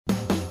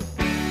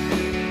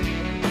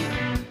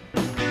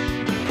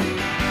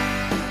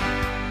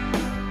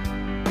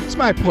It's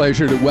my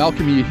pleasure to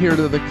welcome you here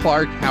to the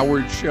Clark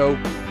Howard Show,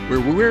 where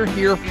we're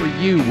here for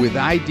you with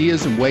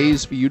ideas and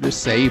ways for you to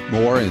save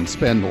more and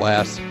spend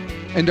less.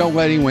 And don't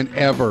let anyone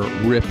ever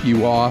rip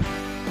you off.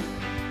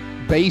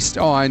 Based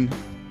on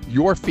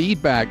your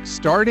feedback,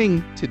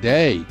 starting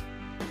today,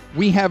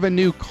 we have a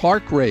new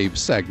Clark Rave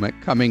segment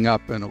coming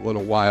up in a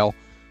little while,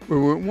 where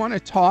we want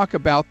to talk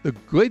about the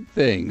good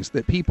things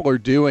that people are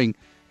doing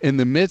in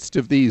the midst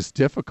of these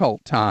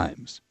difficult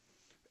times.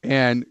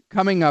 And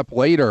coming up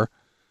later,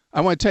 I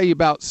want to tell you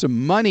about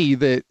some money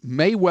that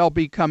may well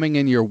be coming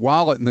in your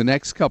wallet in the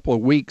next couple of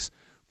weeks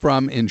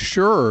from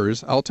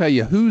insurers. I'll tell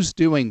you who's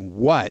doing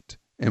what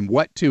and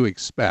what to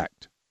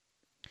expect.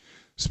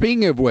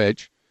 Speaking of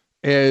which,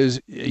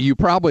 as you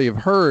probably have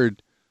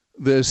heard,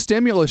 the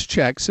stimulus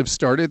checks have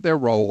started their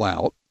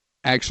rollout,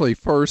 actually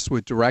first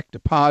with direct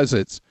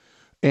deposits,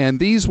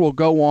 and these will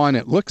go on,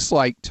 it looks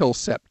like, till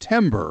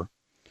September,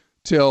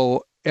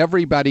 till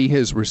everybody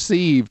has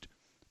received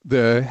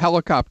the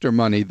helicopter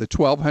money, the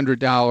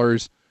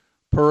 $1,200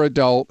 per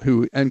adult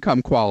who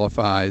income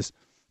qualifies,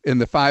 and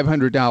the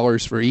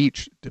 $500 for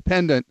each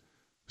dependent,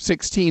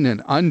 16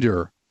 and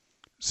under.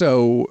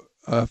 So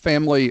a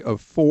family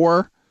of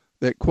four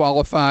that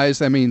qualifies,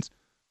 that means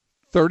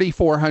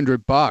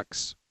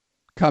 $3,400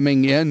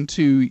 coming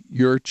into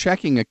your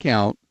checking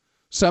account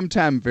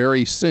sometime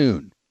very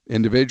soon.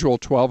 Individual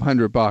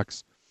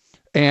 $1,200.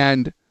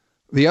 And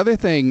the other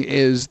thing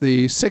is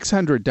the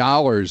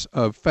 $600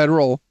 of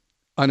federal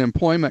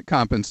unemployment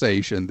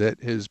compensation that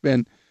has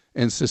been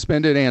in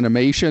suspended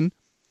animation.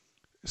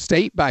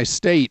 State by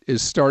state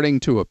is starting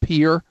to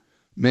appear.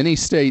 Many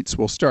states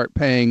will start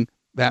paying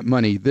that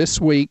money this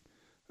week.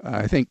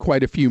 I think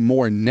quite a few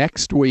more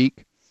next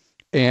week.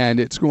 And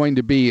it's going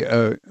to be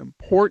an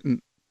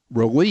important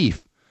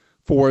relief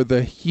for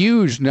the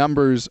huge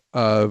numbers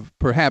of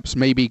perhaps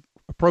maybe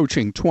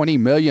approaching 20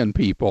 million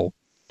people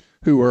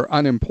who are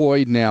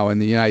unemployed now in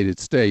the United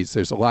States.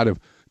 There's a lot of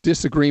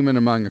disagreement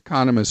among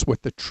economists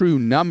what the true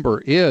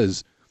number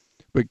is,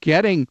 but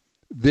getting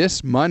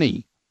this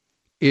money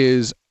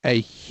is a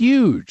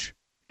huge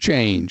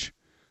change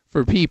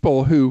for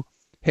people who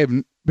have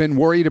been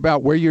worried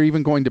about where you're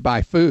even going to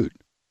buy food.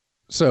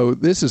 So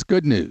this is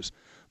good news.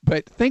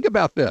 But think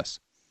about this.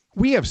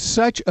 We have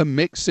such a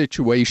mixed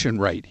situation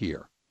right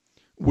here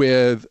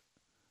with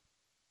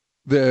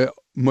the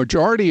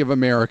majority of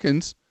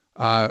Americans,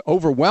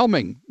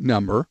 overwhelming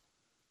number,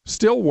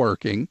 still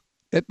working.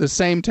 At the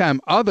same time,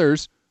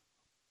 others,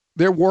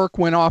 their work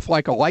went off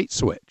like a light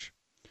switch.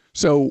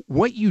 So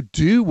what you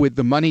do with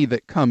the money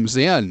that comes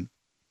in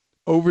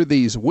over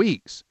these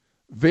weeks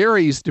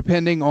varies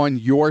depending on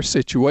your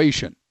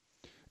situation.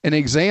 An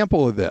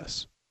example of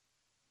this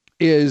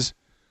is,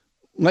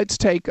 let's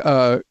take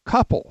a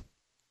couple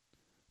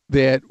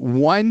that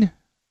one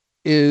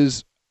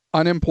is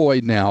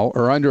unemployed now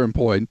or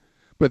underemployed,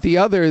 but the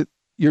other,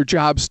 your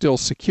job's still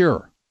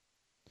secure.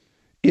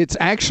 It's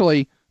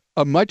actually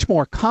a much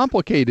more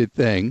complicated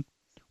thing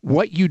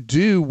what you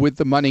do with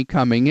the money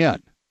coming in.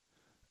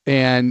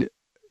 And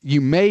you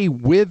may,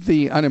 with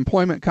the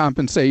unemployment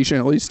compensation,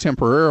 at least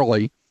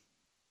temporarily,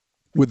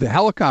 with the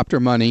helicopter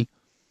money,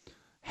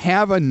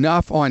 have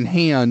enough on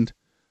hand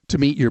to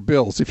meet your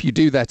bills. If you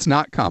do, that's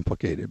not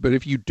complicated. But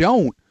if you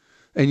don't,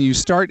 and you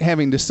start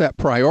having to set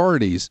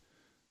priorities,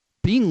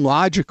 being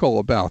logical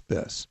about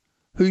this,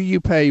 who you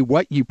pay,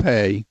 what you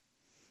pay,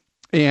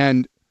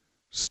 and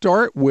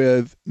start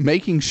with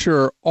making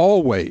sure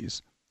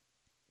always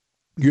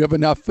you have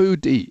enough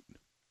food to eat.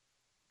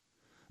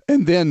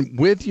 And then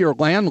with your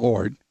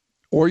landlord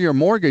or your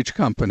mortgage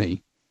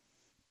company,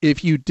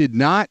 if you did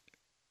not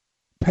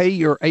pay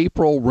your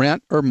April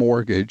rent or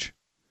mortgage,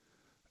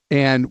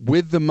 and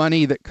with the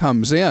money that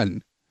comes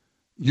in,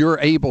 you're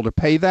able to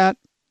pay that,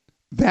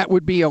 that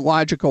would be a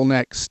logical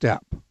next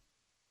step.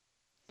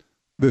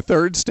 The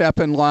third step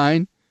in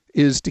line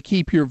is to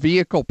keep your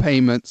vehicle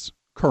payments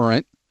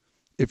current.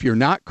 If you're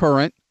not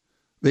current,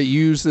 they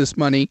use this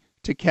money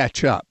to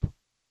catch up.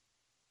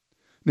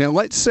 Now,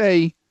 let's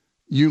say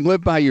you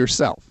live by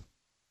yourself.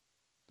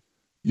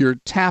 You're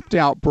tapped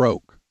out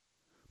broke,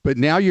 but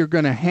now you're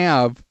going to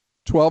have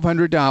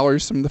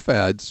 $1,200 from the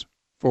feds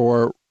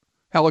for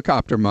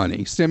helicopter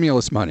money,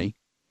 stimulus money,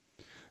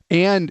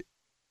 and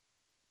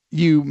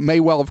you may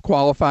well have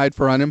qualified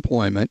for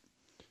unemployment.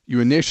 You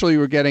initially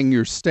were getting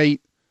your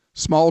state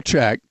small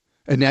check,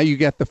 and now you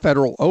get the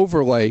federal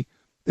overlay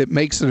that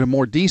makes it a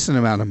more decent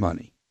amount of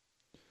money.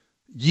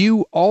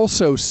 You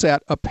also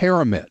set a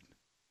pyramid,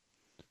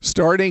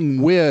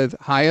 starting with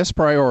highest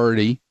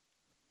priority,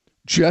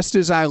 just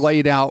as I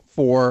laid out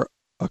for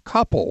a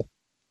couple,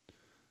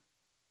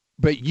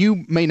 but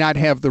you may not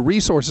have the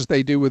resources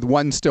they do with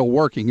one still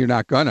working. You're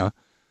not gonna.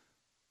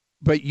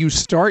 But you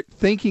start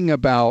thinking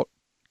about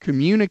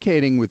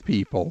communicating with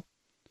people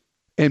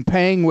and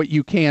paying what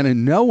you can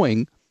and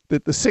knowing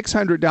that the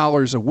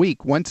 $600 a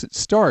week, once it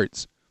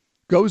starts,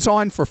 goes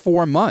on for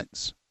 4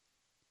 months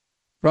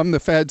from the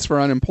feds for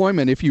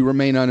unemployment if you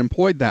remain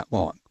unemployed that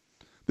long.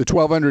 The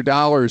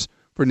 $1,200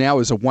 for now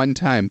is a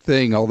one-time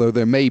thing, although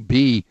there may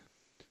be,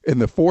 in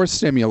the fourth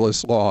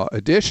stimulus law,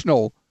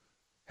 additional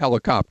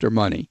helicopter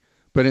money.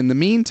 But in the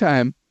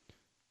meantime,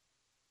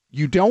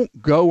 you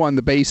don't go on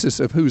the basis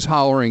of who's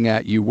hollering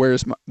at you,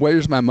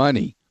 where's my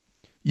money?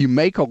 You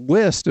make a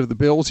list of the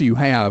bills you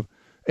have,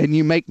 and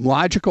you make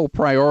logical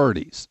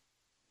priorities.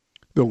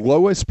 The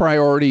lowest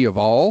priority of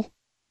all,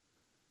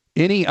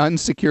 any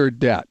unsecured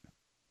debt,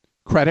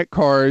 credit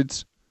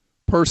cards,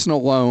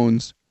 personal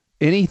loans,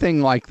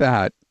 anything like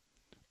that,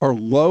 are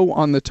low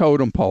on the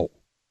totem pole,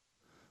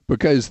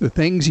 because the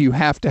things you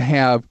have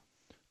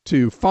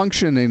to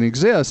function and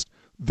exist,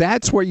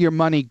 that's where your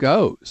money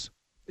goes.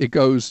 It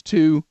goes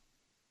to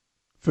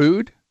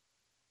food,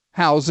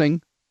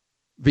 housing,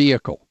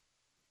 vehicle.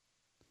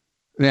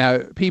 Now,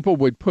 people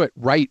would put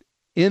right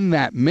in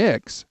that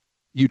mix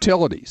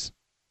utilities,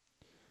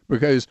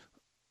 because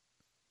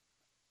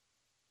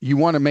you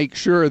want to make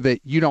sure that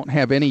you don't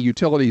have any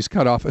utilities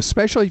cut off,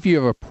 especially if you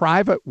have a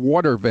private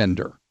water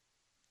vendor.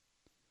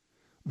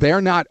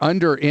 They're not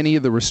under any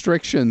of the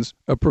restrictions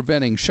of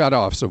preventing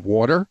shutoffs of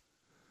water.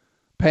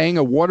 Paying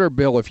a water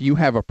bill if you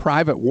have a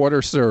private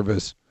water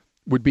service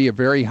would be a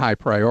very high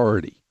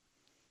priority.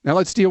 Now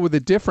let's deal with a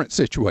different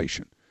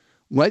situation.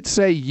 Let's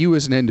say you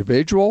as an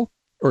individual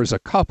or as a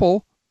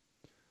couple,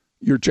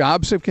 your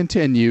jobs have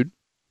continued,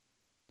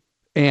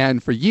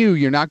 and for you,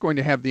 you're not going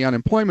to have the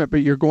unemployment,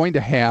 but you're going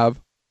to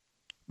have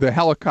the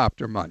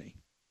helicopter money.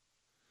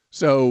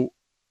 So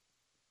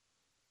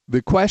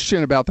the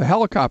question about the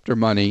helicopter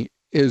money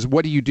is,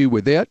 what do you do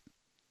with it?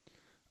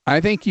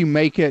 I think you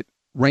make it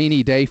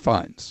rainy day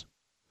funds,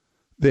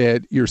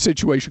 that your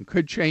situation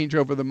could change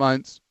over the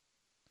months,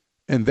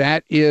 and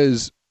that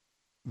is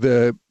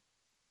the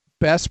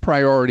best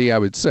priority, I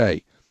would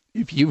say.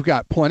 If you've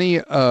got plenty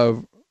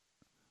of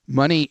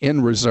money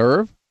in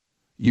reserve,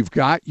 you've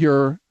got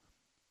your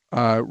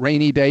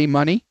rainy day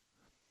money,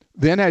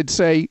 then I'd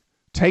say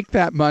take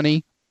that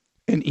money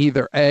and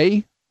either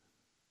A,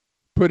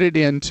 put it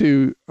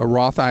into a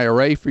Roth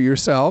IRA for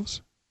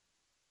yourselves.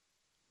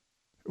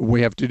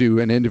 We have to do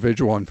an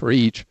individual one for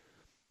each,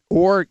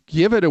 or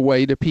give it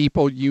away to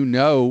people you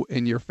know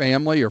in your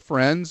family or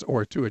friends,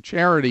 or to a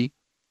charity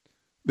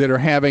that are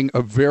having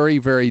a very,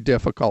 very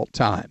difficult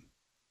time.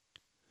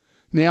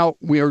 Now,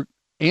 we're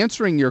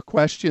answering your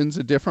questions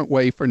a different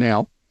way for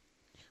now,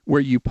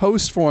 where you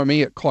post for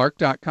me at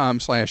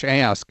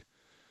clark.com/ask,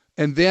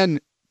 and then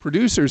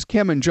producers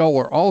Kim and Joel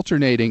are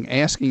alternating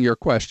asking your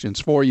questions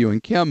for you.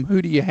 And Kim,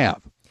 who do you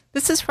have?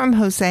 This is from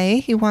Jose.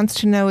 He wants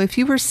to know, if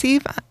you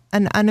receive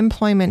an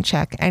unemployment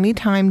check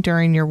anytime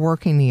during your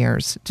working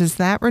years, does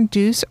that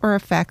reduce or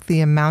affect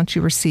the amount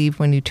you receive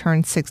when you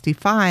turn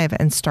 65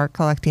 and start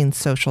collecting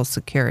Social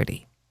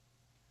Security?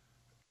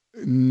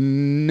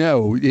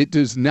 No, it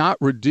does not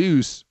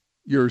reduce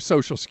your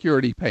Social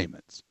Security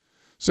payments.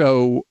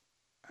 So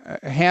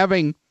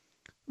having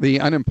the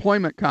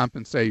unemployment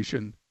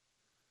compensation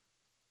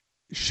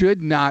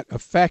should not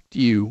affect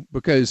you,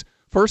 because,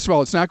 first of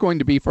all, it's not going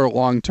to be for a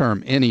long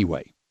term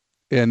anyway.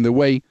 And the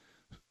way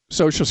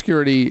Social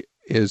Security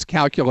is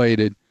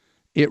calculated,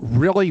 it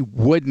really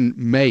wouldn't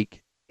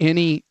make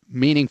any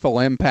meaningful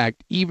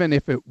impact, even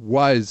if it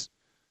was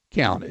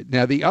counted.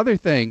 Now, the other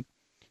thing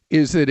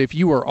is that if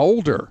you are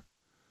older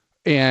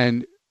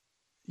and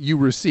you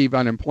receive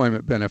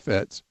unemployment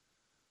benefits,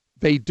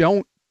 they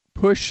don't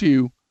push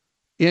you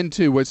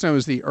into what's known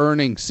as the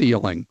earning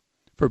ceiling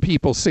for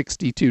people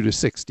 62 to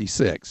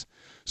 66.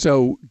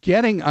 So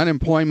getting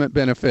unemployment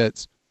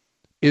benefits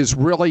is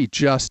really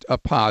just a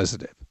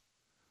positive.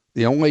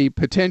 The only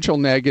potential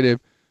negative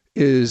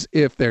is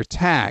if they're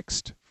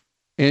taxed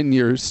in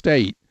your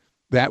state.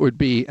 That would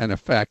be an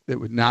effect that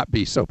would not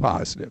be so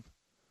positive.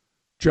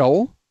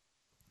 Joel?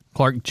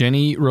 Clark,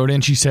 Jenny wrote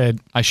in, she said,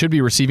 I should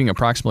be receiving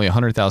approximately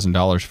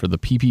 $100,000 for the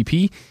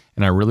PPP,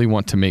 and I really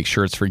want to make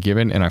sure it's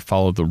forgiven and I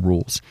follow the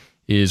rules.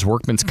 Is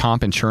workman's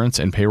comp insurance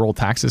and payroll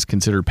taxes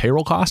considered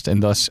payroll cost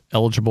and thus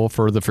eligible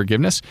for the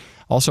forgiveness?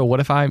 Also,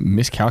 what if I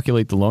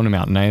miscalculate the loan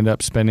amount and I end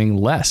up spending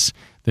less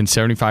than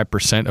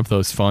 75% of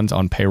those funds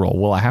on payroll?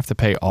 Will I have to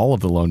pay all of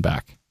the loan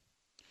back?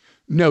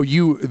 No,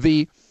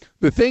 the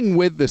thing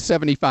with the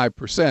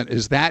 75%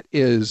 is that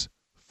is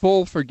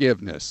full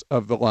forgiveness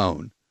of the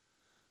loan,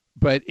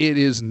 but it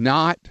is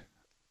not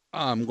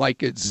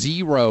like it's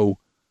zero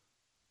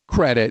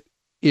credit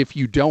if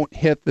you don't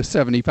hit the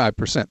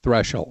 75%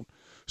 threshold.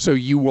 So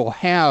you will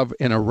have,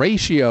 in a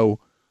ratio,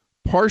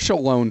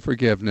 partial loan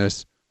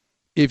forgiveness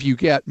if you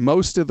get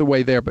most of the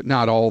way there, but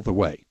not all the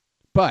way.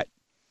 But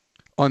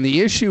on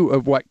the issue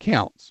of what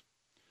counts,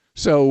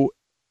 so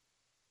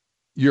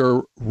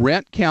your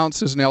rent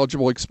counts as an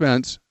eligible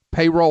expense,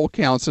 payroll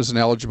counts as an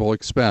eligible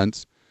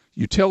expense,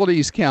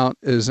 utilities count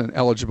as an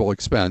eligible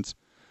expense,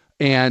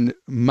 and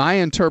my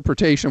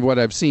interpretation of what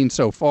I've seen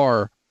so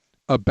far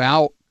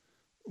about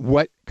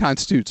what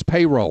constitutes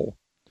payroll,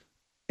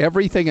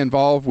 everything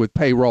involved with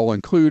payroll,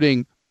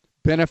 including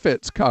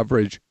benefits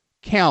coverage,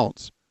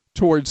 counts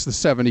towards the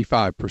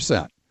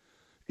 75%.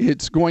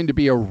 It's going to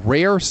be a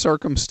rare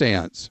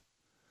circumstance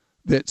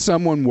that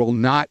someone will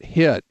not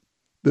hit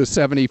the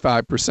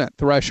 75%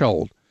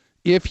 threshold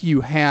if you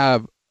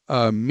have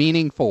a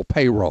meaningful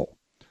payroll.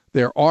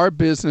 There are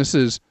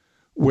businesses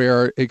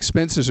where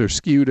expenses are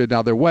skewed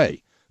another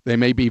way. They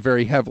may be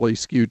very heavily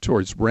skewed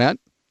towards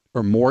rent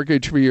or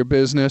mortgage for your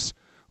business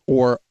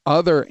or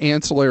other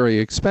ancillary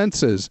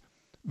expenses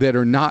that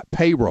are not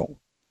payroll.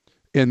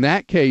 In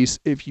that case,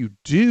 if you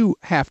do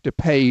have to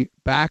pay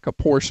back a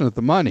portion of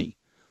the money,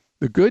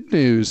 the good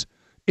news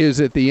is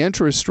that the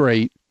interest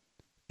rate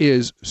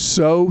is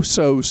so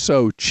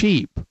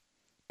cheap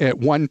at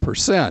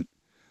 1%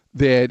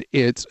 that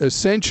it's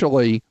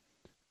essentially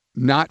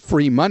not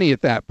free money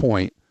at that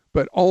point,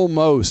 but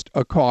almost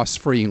a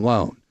cost-free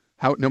loan.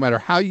 No matter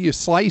how you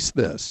slice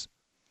this,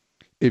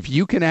 if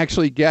you can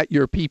actually get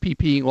your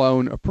PPP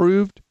loan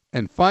approved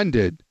and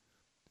funded,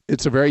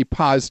 it's a very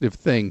positive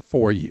thing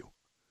for you.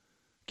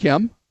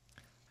 Kim?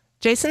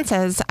 Jason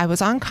says, I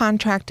was on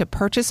contract to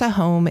purchase a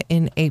home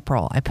in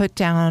April. I put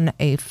down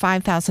a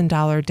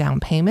 $5,000 down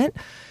payment.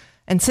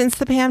 And since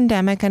the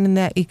pandemic and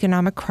the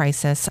economic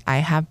crisis, I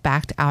have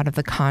backed out of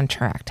the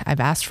contract. I've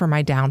asked for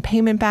my down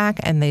payment back,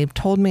 and they've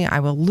told me I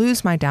will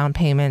lose my down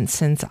payment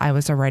since I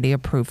was already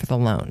approved for the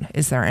loan.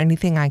 Is there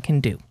anything I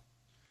can do?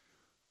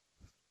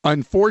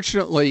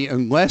 Unfortunately,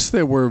 unless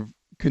there were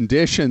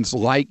conditions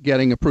like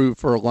getting approved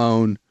for a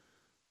loan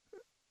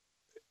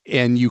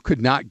and you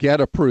could not get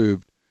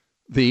approved,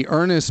 the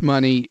earnest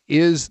money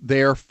is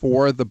there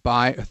for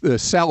the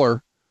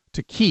seller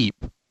to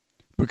keep,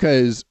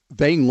 because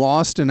they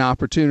lost an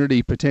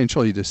opportunity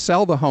potentially to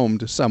sell the home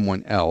to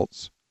someone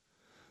else,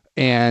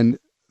 and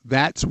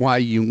that's why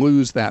you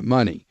lose that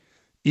money.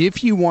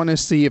 If you want to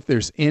see if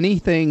there's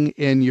anything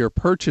in your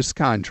purchase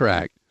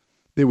contract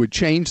that would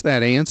change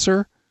that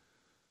answer,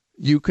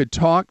 you could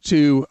talk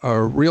to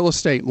a real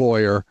estate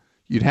lawyer.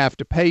 You'd have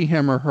to pay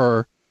him or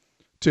her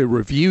to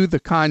review the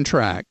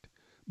contract,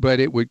 but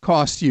it would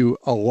cost you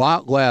a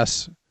lot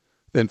less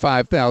than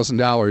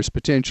 $5,000,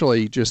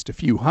 potentially just a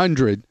few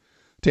hundred,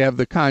 to have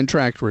the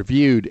contract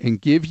reviewed and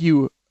give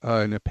you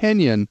an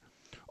opinion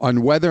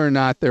on whether or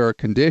not there are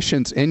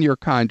conditions in your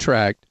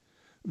contract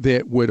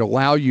that would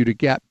allow you to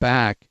get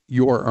back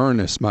your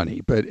earnest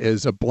money. But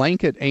as a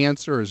blanket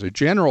answer, as a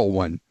general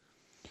one,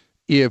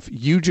 if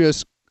you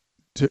just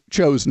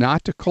chose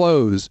not to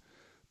close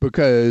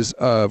because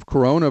of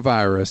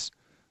coronavirus,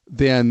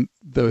 then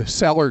the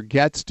seller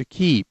gets to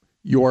keep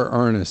your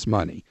earnest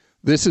money.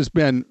 This has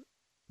been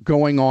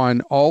going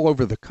on all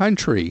over the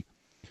country,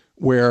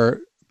 where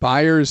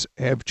buyers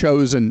have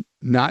chosen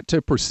not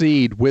to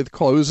proceed with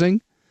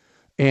closing,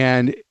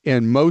 and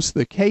in most of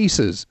the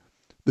cases,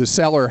 the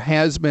seller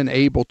has been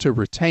able to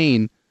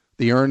retain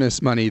the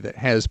earnest money that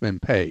has been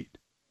paid.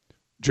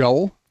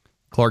 Joel?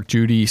 Clark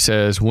Judy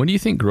says, when do you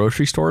think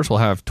grocery stores will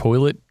have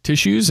toilet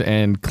tissues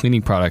and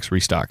cleaning products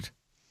restocked?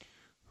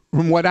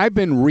 From what I've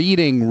been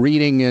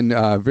reading in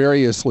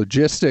various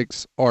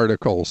logistics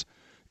articles,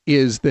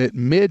 is that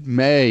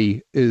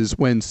mid-May is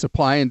when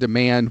supply and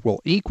demand will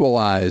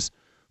equalize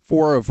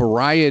for a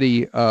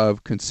variety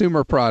of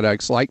consumer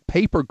products like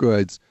paper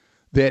goods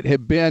that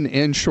have been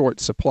in short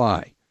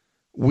supply.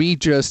 We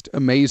just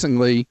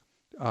amazingly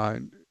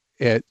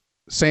at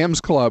Sam's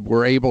Club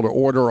were able to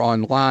order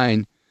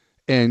online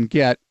and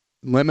get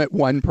limit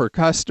one per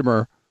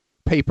customer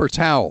paper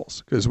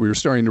towels, because we were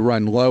starting to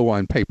run low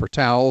on paper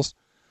towels.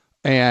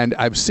 And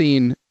I've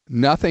seen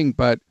nothing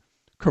but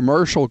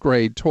commercial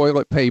grade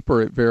toilet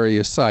paper at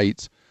various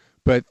sites.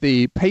 But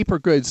the paper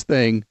goods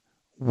thing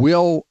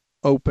will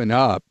open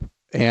up,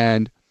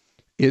 and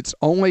it's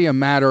only a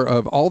matter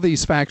of all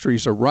these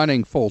factories are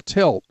running full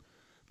tilt.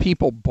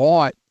 People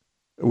bought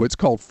what's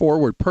called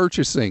forward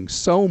purchasing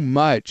so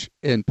much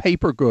in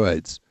paper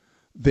goods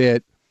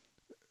that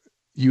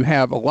you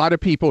have a lot of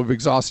people who've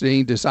exhausted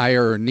any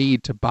desire or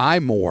need to buy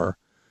more.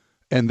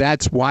 And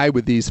that's why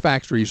with these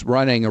factories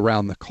running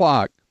around the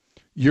clock,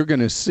 you're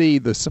going to see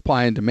the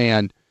supply and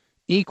demand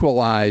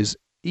equalize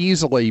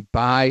easily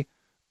by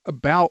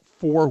about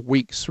 4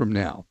 weeks from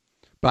now.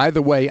 By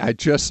the way, I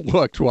just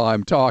looked while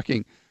I'm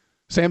talking.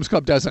 Sam's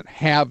Club doesn't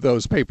have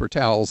those paper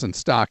towels in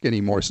stock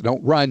anymore, so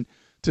don't run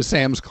to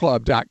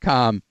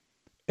samsclub.com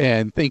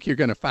and think you're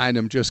going to find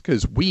them just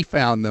because we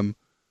found them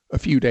a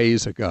few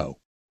days ago.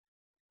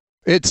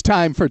 It's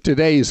time for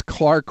today's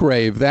Clark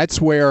Rave.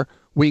 That's where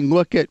we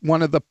look at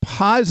one of the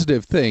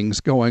positive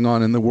things going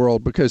on in the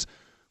world, because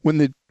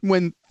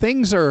when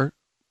things are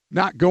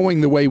not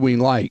going the way we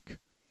like,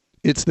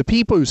 it's the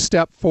people who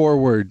step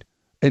forward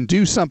and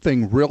do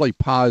something really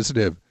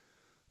positive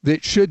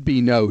that should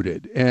be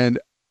noted. And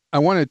I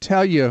want to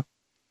tell you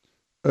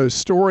a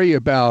story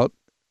about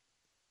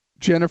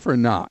Jennifer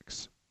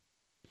Knox.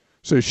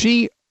 So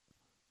she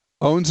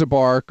owns a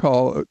bar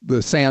called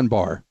the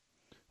Sandbar,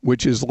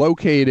 which is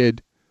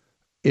located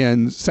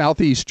in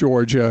southeast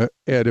Georgia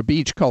at a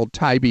beach called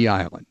Tybee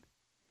Island.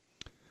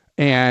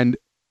 And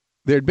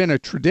there'd been a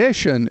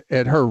tradition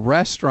at her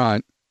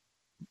restaurant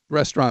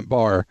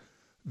bar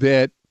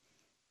that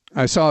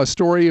I saw a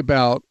story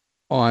about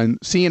on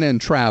CNN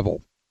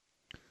Travel,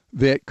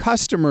 that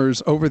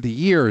customers over the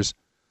years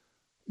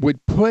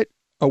would put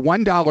a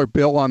 $1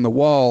 bill on the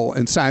wall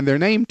and sign their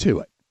name to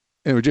it.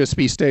 It would just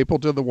be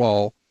stapled to the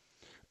wall.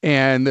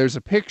 And there's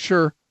a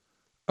picture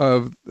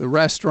of the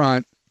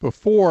restaurant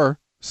before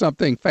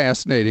something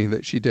fascinating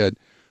that she did,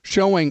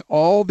 showing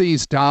all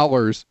these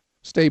dollars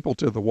stapled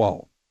to the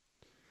wall.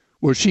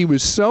 Well, she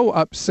was so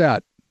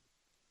upset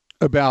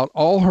about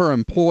all her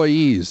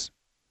employees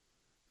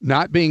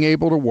not being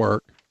able to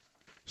work,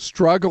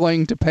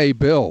 struggling to pay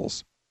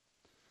bills,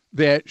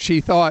 that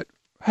she thought,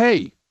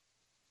 hey,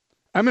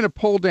 I'm going to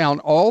pull down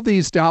all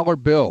these dollar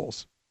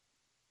bills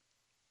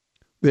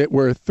that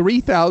were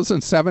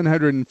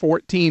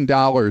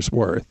 $3,714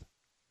 worth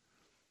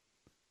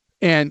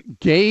and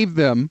gave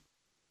them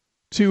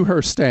to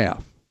her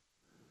staff.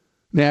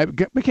 Now,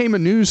 it became a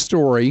news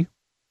story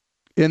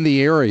in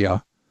the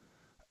area,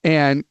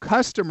 and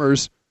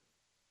customers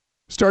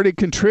started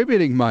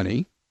contributing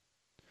money,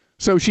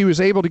 so she was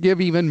able to give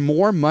even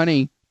more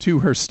money to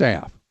her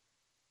staff.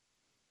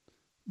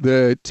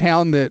 The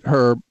town that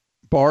her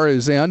bar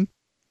is in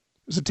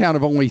is a town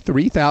of only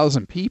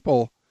 3,000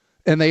 people,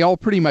 and they all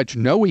pretty much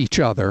know each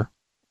other,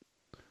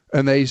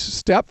 and they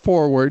stepped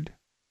forward,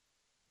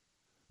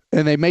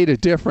 and they made a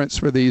difference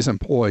for these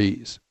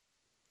employees.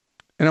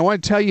 And I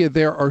want to tell you,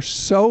 there are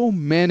so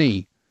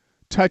many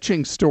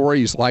touching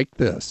stories like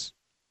this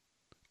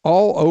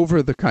all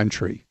over the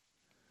country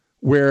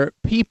where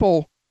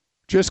people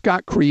just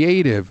got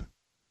creative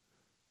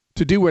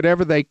to do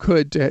whatever they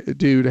could to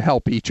do to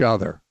help each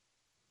other.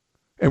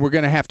 And we're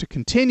going to have to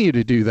continue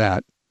to do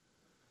that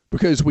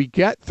because we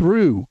get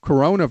through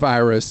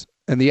coronavirus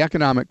and the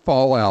economic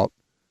fallout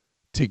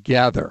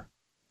together.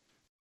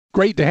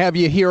 Great to have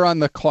you here on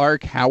the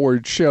Clark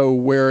Howard Show,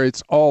 where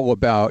it's all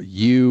about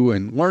you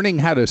and learning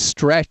how to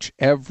stretch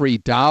every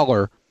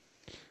dollar.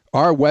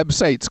 Our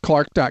websites,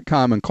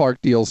 clark.com and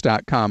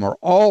clarkdeals.com, are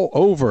all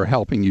over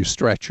helping you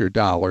stretch your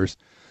dollars.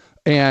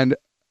 And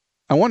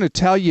I want to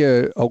tell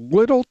you, a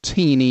little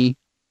teeny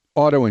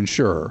auto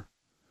insurer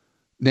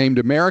named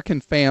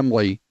American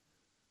Family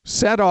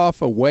set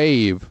off a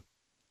wave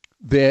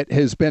that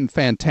has been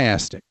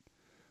fantastic.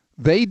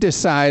 They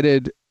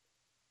decided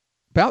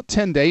about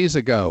 10 days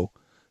ago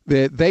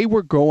that they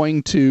were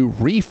going to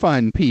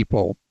refund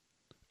people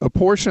a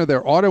portion of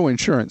their auto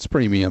insurance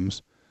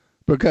premiums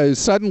because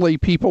suddenly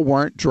people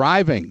weren't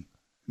driving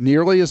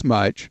nearly as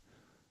much.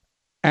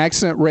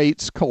 Accident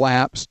rates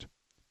collapsed.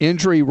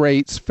 Injury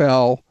rates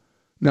fell.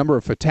 Number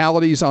of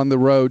fatalities on the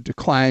road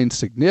declined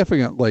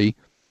significantly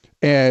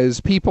as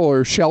people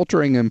are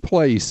sheltering in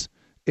place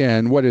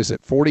in,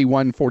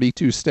 41,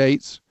 42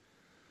 states.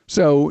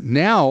 So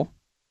now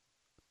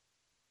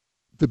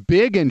the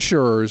big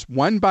insurers,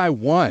 one by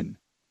one,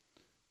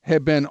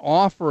 have been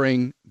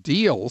offering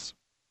deals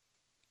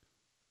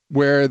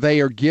where they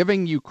are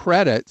giving you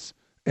credits.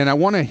 And I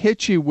want to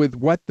hit you with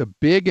what the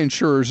big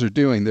insurers are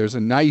doing. There's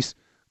a nice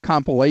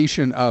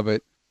compilation of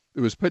it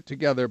that was put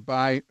together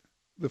by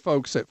the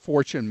folks at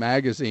Fortune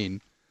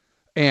magazine.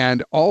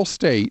 And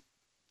Allstate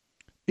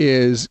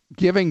is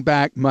giving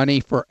back money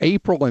for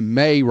April and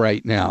May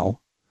right now.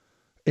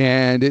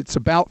 And it's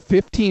about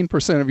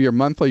 15% of your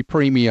monthly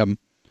premium.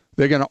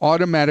 They're going to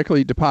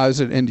automatically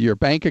deposit into your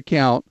bank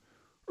account,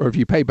 or if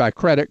you pay by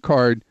credit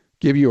card,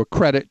 give you a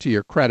credit to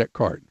your credit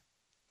card.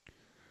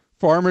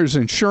 Farmers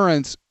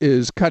Insurance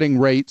is cutting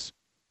rates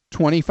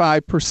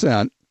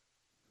 25%.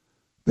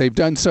 They've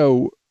done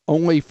so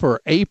only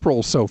for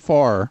April so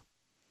far,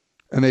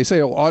 and they say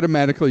it'll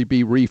automatically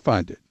be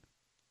refunded.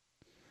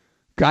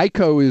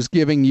 Geico is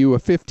giving you a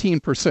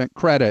 15%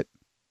 credit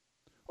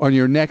on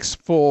your next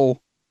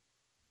full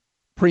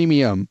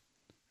premium,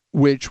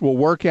 which will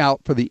work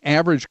out for the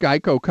average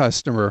Geico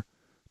customer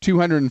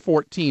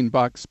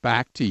 $214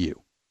 back to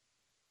you.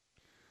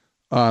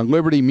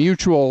 Liberty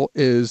Mutual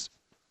is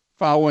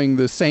following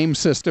the same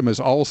system as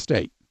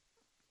Allstate,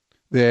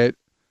 that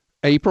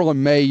April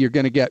and May you're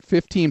going to get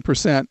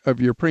 15% of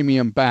your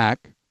premium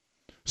back.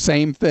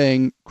 Same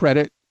thing,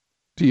 credit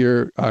to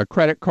your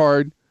credit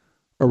card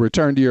or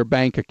return to your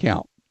bank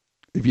account.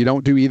 If you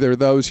don't do either of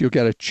those, you'll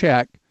get a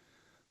check.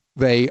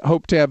 They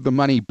hope to have the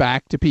money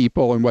back to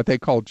people in what they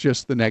call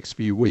just the next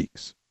few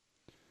weeks.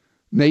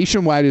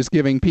 Nationwide is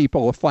giving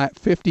people a flat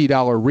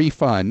 $50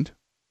 refund.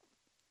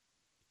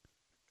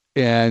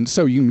 And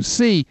so you can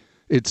see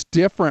it's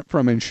different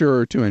from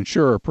insurer to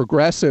insurer.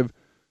 Progressive,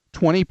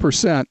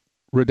 20%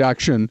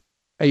 reduction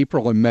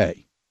April and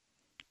May.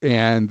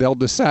 And they'll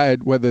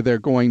decide whether they're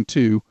going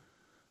to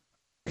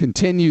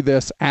continue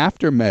this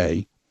after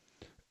May,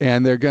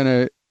 and they're going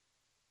to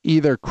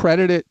either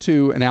credit it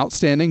to an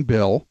outstanding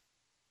bill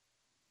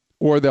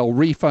or they'll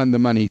refund the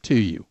money to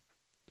you.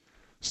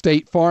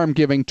 State Farm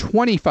giving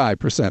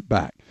 25%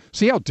 back.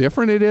 See how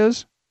different it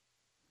is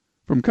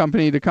from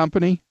company to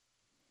company?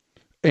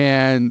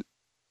 And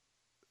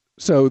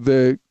so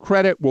the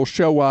credit will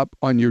show up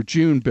on your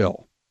June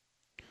bill.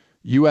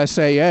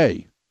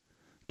 USAA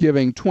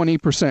giving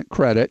 20%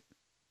 credit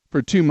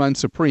for 2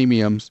 months of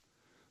premiums.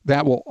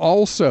 That will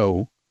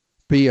also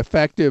be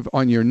effective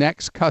on your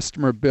next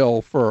customer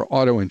bill for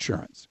auto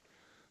insurance.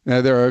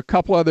 Now, there are a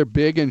couple other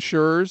big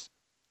insurers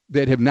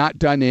that have not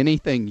done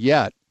anything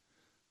yet,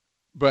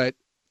 but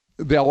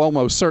they'll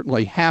almost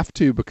certainly have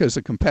to because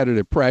of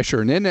competitive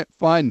pressure. And isn't it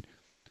fun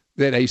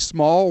that a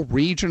small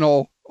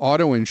regional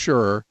auto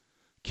insurer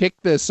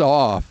kicked this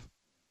off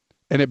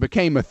and it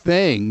became a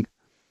thing,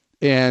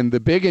 and the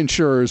big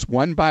insurers,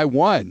 one by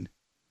one,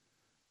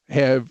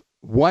 have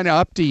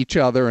one-upped each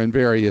other in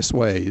various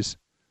ways,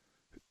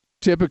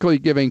 typically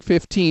giving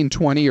 15,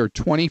 20, or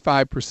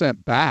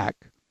 25% back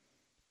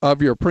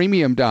of your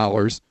premium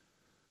dollars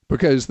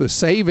because the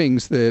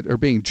savings that are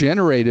being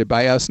generated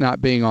by us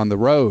not being on the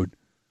road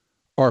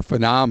are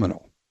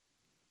phenomenal.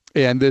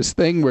 And this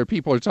thing where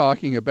people are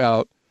talking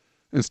about,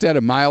 instead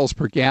of miles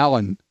per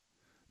gallon,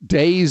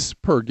 days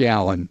per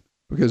gallon,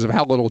 because of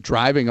how little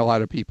driving a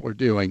lot of people are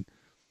doing,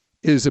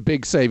 is a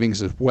big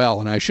savings as well.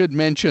 And I should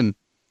mention,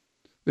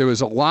 there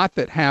was a lot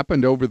that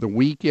happened over the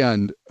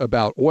weekend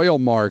about oil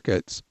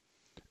markets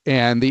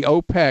and the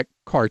OPEC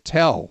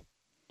cartel,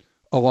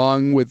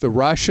 along with the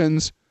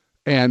Russians,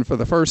 and for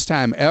the first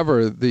time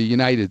ever, the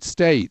United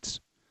States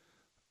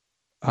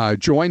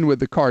joined with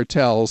the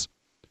cartels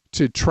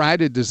to try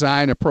to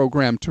design a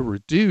program to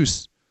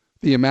reduce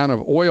the amount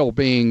of oil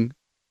being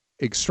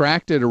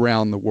extracted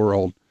around the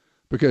world,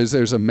 because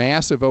there's a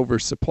massive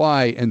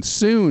oversupply. And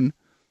soon,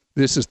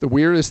 this is the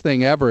weirdest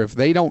thing ever, if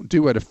they don't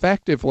do it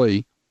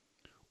effectively,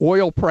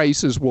 oil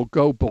prices will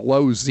go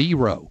below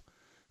zero,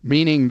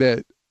 meaning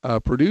that a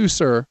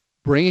producer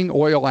bringing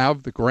oil out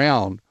of the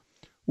ground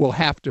will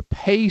have to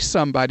pay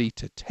somebody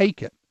to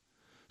take it.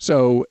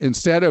 So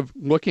instead of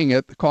looking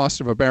at the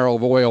cost of a barrel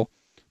of oil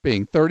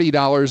being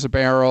 $30 a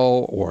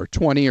barrel or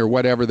 $20 or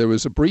whatever, there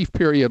was a brief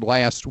period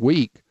last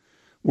week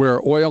where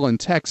oil in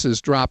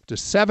Texas dropped to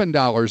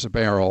 $7 a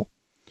barrel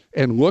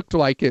and looked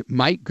like it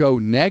might go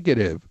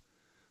negative,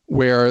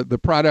 where the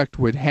product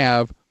would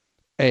have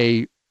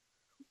a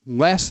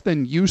less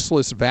than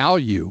useless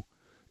value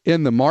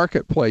in the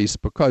marketplace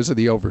because of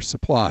the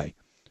oversupply.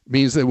 It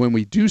means that when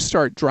we do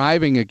start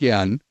driving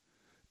again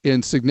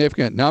in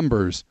significant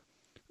numbers,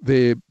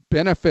 the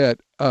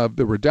benefit of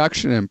the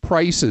reduction in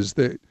prices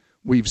that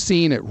we've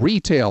seen at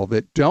retail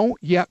that don't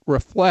yet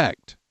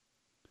reflect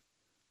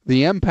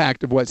the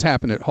impact of what's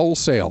happened at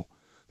wholesale,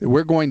 that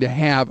we're going to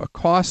have a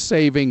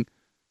cost-saving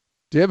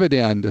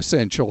dividend,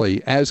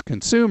 essentially, as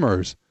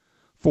consumers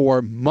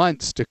for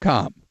months to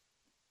come.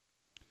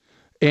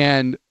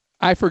 And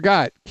I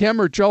forgot, Kim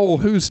or Joel,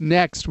 who's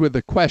next with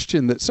a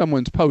question that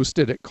someone's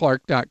posted at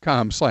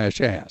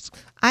clark.com/ask?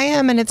 I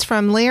am, and it's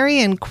from Larry,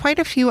 and quite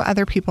a few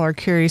other people are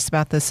curious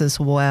about this as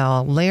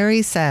well.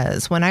 Larry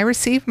says, when I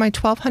receive my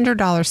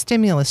 $1,200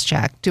 stimulus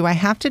check, do I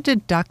have to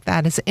deduct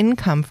that as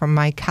income from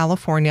my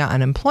California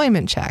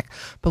unemployment check?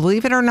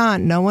 Believe it or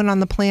not, no one on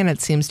the planet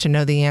seems to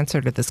know the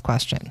answer to this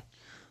question.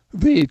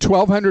 The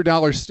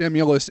 $1,200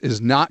 stimulus is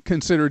not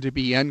considered to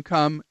be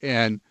income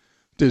and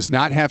does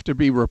not have to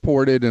be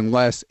reported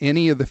unless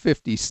any of the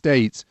 50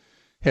 states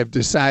have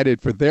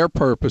decided for their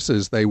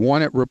purposes they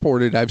want it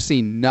reported. I've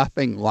seen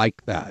nothing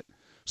like that.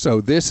 So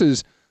this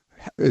is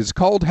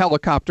called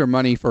helicopter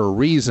money for a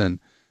reason.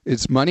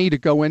 It's money to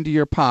go into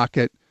your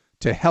pocket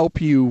to help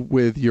you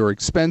with your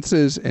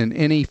expenses and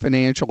any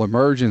financial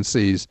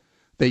emergencies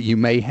that you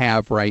may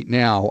have right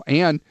now,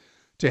 and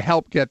to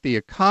help get the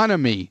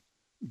economy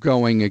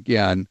going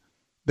again.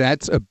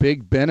 That's a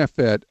big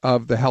benefit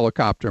of the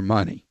helicopter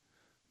money.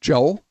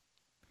 Joel?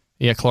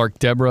 Yeah, Clark,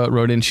 Deborah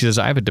wrote in. She says,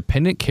 I have a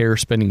dependent care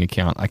spending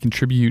account. I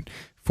contribute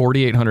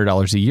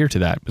 $4,800 a year to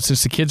that. But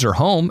since the kids are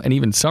home and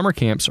even summer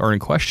camps are in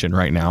question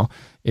right now,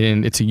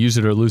 and it's a use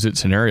it or lose it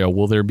scenario,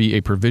 will there be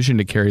a provision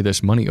to carry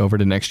this money over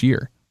to next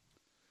year?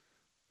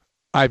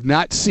 I've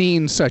not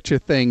seen such a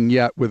thing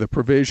yet with a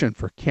provision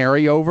for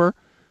carryover,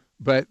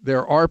 but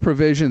there are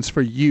provisions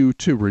for you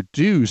to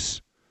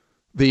reduce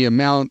the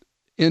amount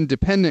in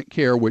dependent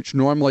care, which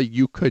normally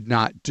you could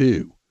not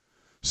do.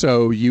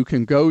 So you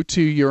can go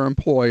to your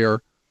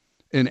employer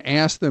and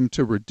ask them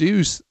to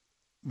reduce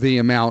the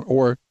amount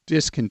or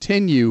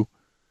discontinue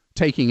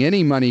taking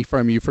any money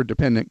from you for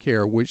dependent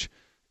care, which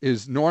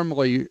is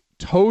normally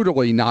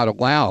totally not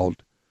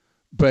allowed.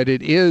 But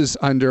it is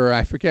under,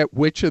 I forget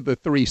which of the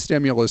 3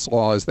 stimulus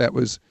laws that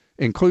was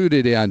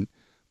included in,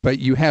 but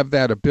you have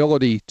that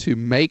ability to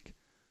make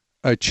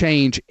a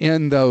change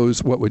in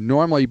those, what would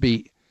normally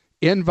be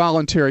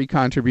involuntary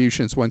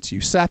contributions once you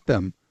set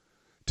them,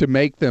 to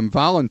make them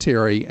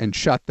voluntary and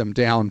shut them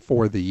down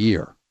for the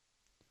year.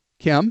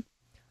 Kim?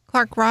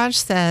 Clark, Raj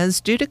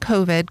says, due to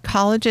COVID,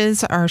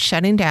 colleges are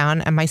shutting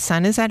down and my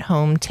son is at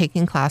home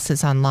taking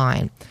classes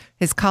online.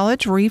 His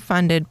college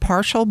refunded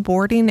partial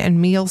boarding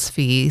and meals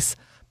fees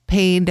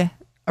paid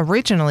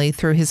originally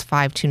through his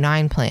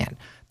 529 plan.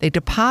 They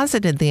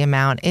deposited the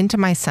amount into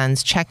my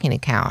son's checking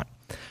account.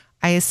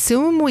 I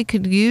assume we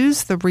could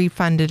use the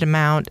refunded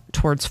amount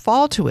towards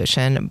fall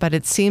tuition, but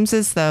it seems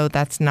as though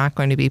that's not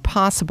going to be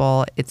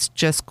possible. It's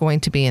just going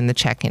to be in the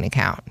checking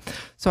account.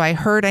 So I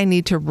heard I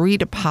need to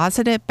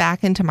redeposit it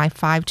back into my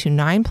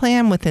 529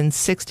 plan within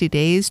 60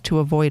 days to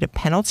avoid a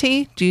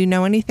penalty. Do you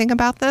know anything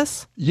about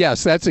this?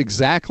 Yes, that's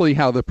exactly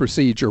how the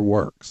procedure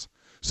works.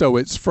 So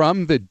it's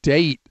from the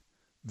date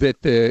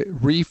that the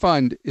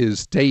refund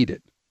is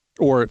dated,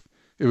 or if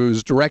it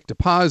was direct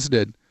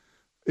deposited.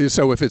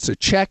 So if it's a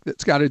check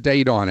that's got a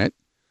date on it,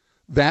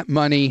 that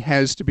money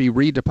has to be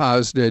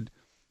redeposited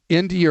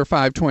into your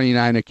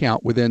 529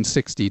 account within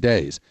 60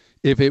 days.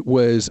 If it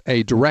was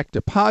a direct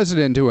deposit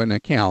into an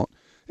account,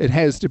 it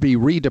has to be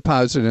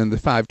redeposited in the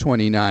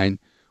 529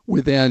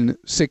 within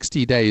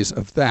 60 days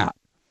of that.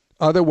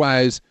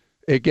 Otherwise,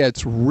 it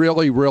gets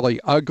really, really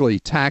ugly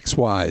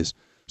tax-wise.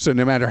 So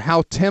no matter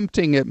how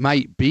tempting it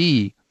might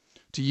be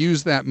to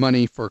use that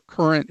money for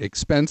current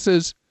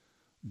expenses,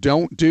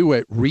 don't do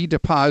it.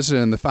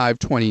 Redeposit in the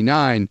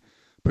 529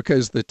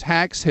 because the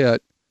tax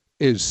hit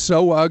is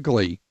so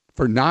ugly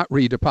for not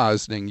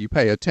redepositing. You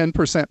pay a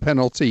 10%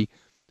 penalty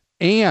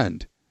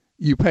and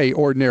you pay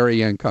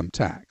ordinary income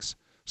tax.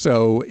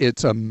 So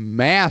it's a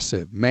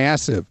massive,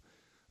 massive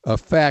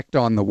effect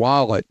on the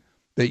wallet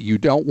that you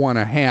don't want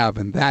to have,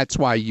 and that's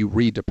why you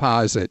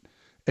redeposit.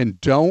 And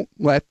don't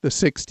let the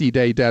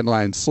 60-day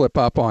deadline slip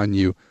up on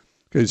you,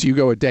 because you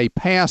go a day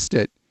past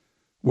it,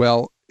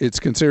 well, it's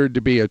considered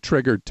to be a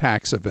triggered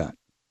tax event.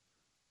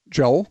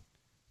 Joel?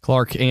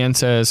 Clark Ann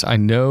says, I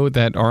know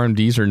that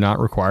RMDs are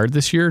not required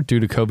this year due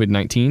to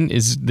COVID-19.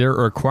 Is there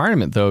a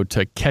requirement, though,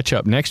 to catch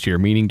up next year?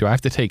 Meaning, do I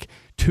have to take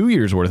 2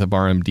 years' worth of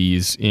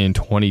RMDs in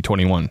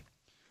 2021?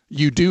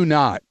 You do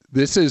not.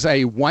 This is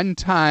a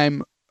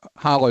one-time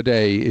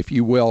holiday, if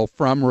you will,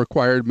 from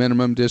required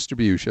minimum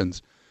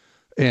distributions.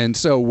 And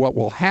so what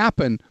will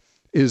happen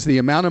is the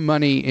amount of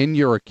money in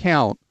your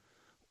account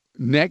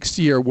next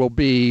year will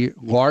be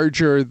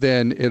larger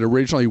than it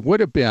originally would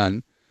have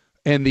been,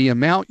 and the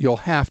amount you'll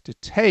have to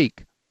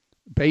take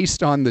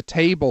based on the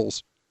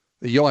tables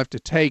that you'll have to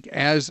take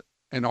as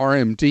an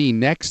RMD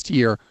next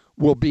year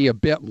will be a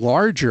bit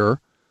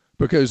larger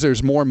because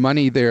there's more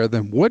money there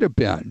than would have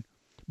been.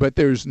 But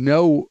there's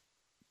no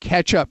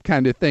catch-up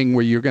kind of thing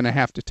where you're going to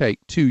have to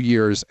take 2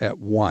 years at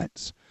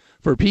once.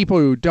 For people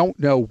who don't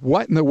know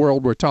what in the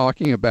world we're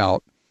talking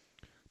about,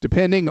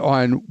 depending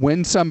on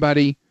when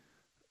somebody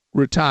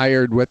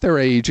retired, what their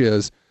age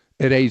is,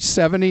 at age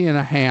 70 and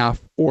a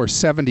half or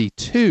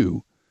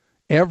 72,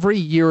 every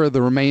year of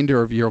the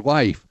remainder of your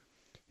life,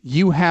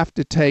 you have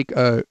to take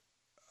an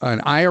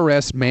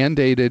IRS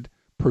mandated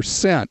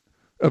percent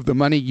of the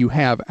money you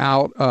have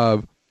out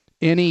of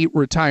any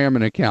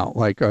retirement account,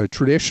 like a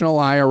traditional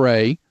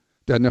IRA,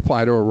 doesn't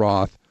apply to a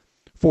Roth,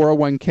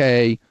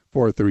 401k,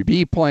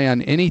 403b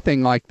plan,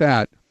 anything like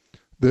that.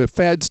 The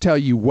feds tell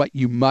you what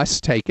you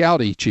must take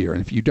out each year.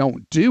 And if you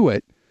don't do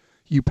it,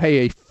 you pay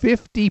a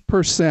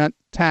 50%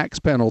 tax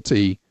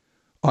penalty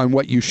on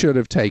what you should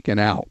have taken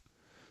out.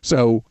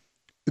 So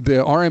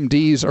the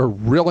RMDs are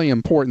really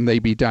important they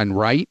be done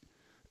right.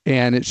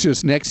 And it's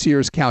just next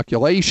year's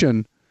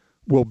calculation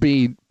will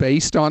be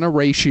based on a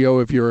ratio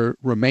of your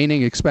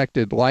remaining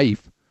expected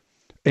life.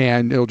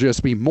 And it'll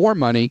just be more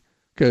money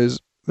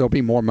because there'll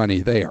be more money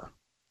there.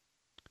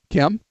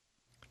 Kim?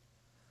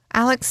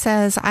 Alex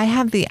says, I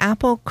have the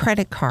Apple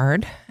credit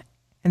card,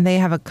 and they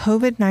have a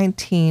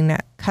COVID-19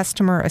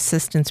 customer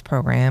assistance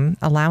program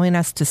allowing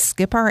us to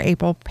skip our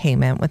April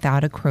payment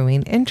without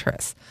accruing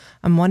interest.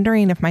 I'm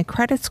wondering if my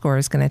credit score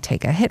is going to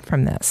take a hit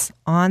from this.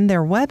 On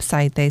their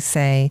website, they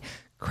say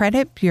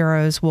credit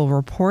bureaus will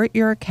report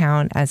your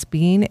account as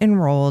being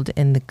enrolled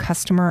in the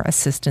customer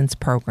assistance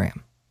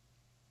program.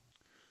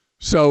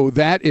 So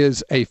that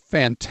is a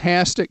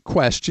fantastic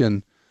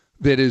question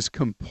that is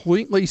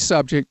completely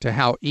subject to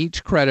how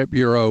each credit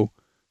bureau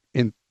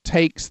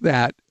takes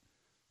that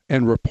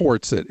and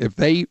reports it. If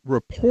they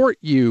report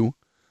you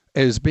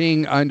as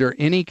being under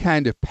any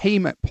kind of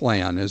payment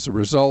plan as a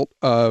result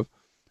of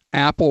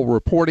Apple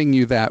reporting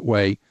you that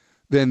way,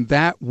 then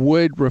that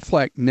would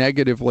reflect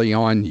negatively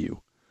on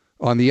you.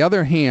 On the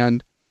other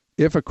hand,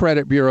 if a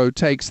credit bureau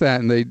takes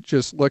that and they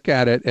just look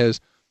at it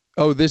as,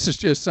 oh, this is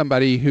just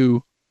somebody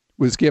who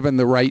was given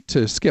the right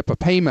to skip a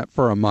payment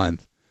for a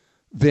month,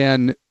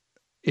 then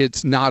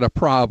it's not a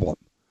problem.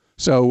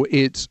 So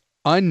it's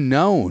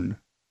unknown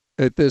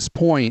at this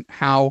point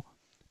how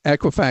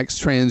Equifax,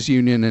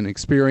 TransUnion, and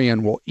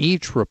Experian will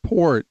each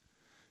report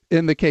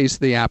in the case of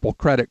the Apple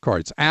credit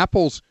cards.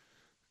 Apple's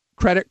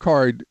credit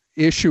card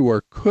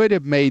issuer could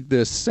have made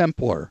this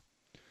simpler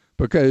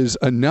because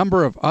a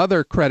number of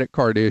other credit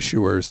card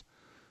issuers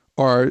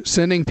are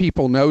sending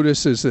people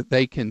notices that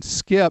they can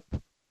skip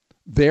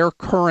their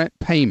current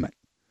payment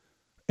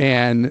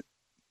and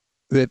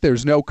that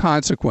there's no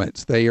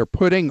consequence. They are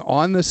putting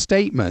on the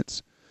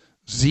statements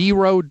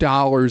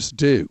 $0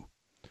 due.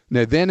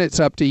 Now, then it's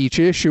up to each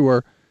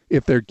issuer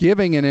if they're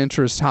giving an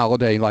interest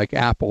holiday like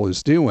Apple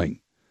is doing.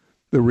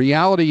 The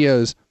reality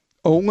is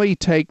only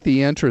take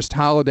the interest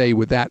holiday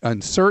with that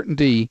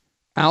uncertainty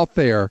out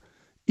there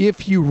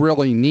if you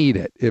really need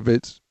it. If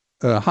it's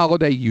a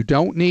holiday you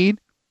don't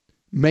need,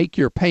 make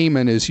your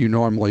payment as you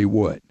normally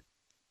would.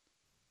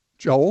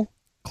 Joel?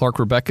 Clark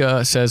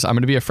Rebecca says, I'm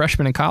going to be a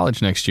freshman in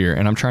college next year,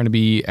 and I'm trying to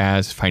be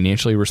as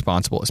financially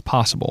responsible as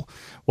possible.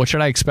 What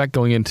should I expect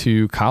going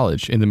into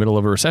college in the middle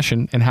of a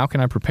recession, and how can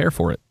I prepare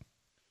for it?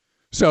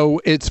 So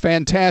it's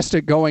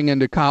fantastic going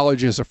into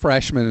college as a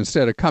freshman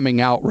instead of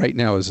coming out right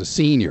now as a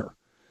senior,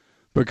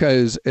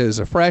 because as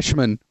a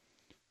freshman,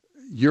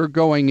 you're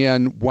going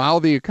in while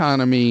the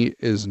economy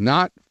is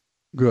not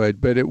good,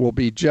 but it will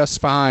be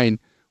just fine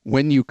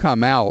when you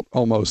come out,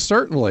 almost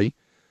certainly.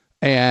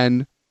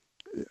 And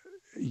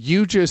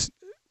you just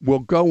will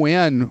go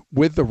in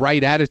with the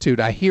right attitude.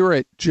 I hear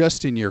it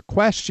just in your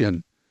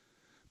question,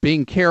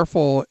 being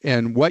careful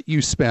in what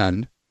you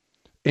spend.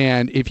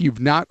 And if you've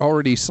not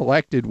already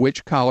selected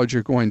which college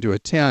you're going to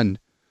attend,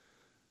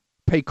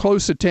 pay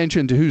close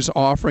attention to who's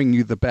offering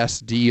you the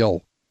best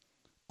deal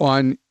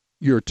on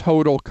your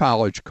total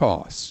college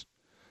costs.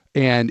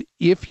 And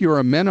if you're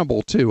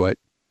amenable to it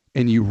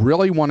and you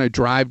really want to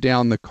drive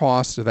down the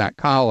cost of that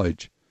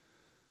college,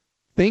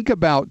 think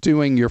about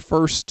doing your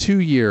first 2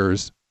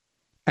 years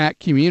at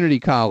community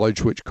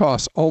college, which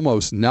costs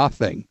almost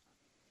nothing.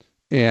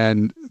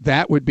 And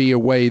that would be a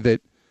way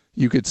that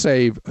you could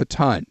save a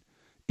ton.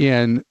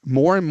 In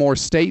more and more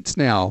states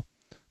now,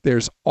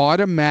 there's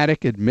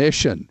automatic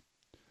admission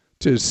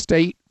to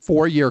state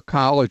 4-year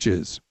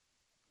colleges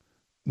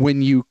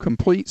when you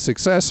complete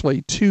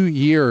successfully 2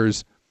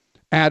 years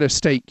at a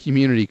state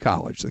community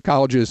college.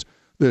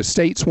 The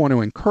states want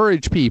to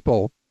encourage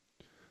people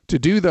to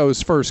do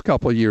those first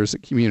couple of years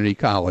at community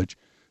college,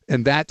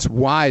 and that's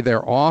why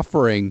they're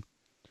offering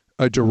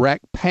a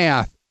direct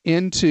path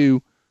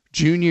into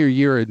junior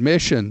year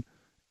admission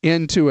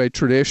into a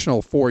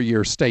traditional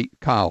 4-year state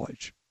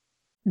college.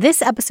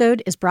 This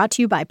episode is brought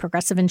to you by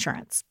Progressive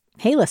Insurance.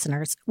 Hey,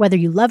 listeners, whether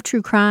you love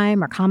true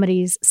crime or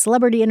comedies,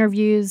 celebrity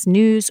interviews,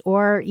 news,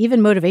 or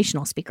even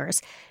motivational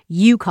speakers,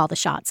 you call the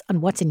shots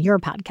on what's in your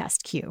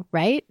podcast queue,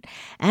 right?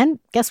 And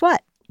guess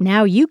what?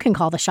 Now you can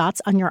call the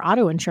shots on your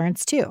auto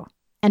insurance, too.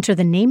 Enter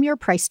the Name Your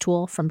Price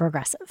tool from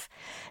Progressive.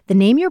 The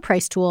Name Your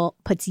Price tool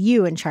puts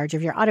you in charge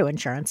of your auto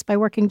insurance by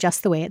working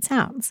just the way it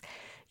sounds.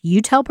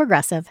 You tell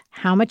Progressive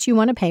how much you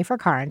want to pay for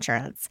car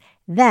insurance.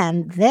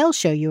 Then they'll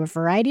show you a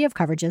variety of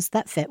coverages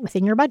that fit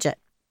within your budget,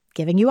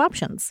 giving you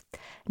options.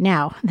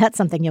 Now, that's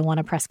something you'll want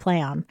to press play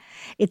on.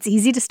 It's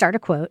easy to start a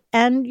quote,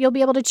 and you'll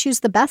be able to choose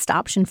the best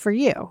option for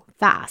you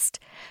fast.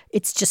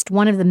 It's just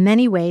one of the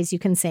many ways you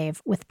can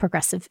save with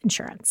Progressive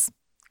Insurance.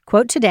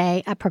 Quote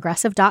today at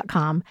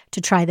Progressive.com to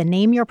try the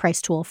Name Your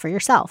Price tool for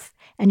yourself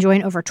and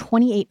join over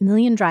 28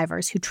 million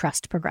drivers who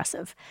trust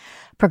Progressive.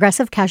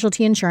 Progressive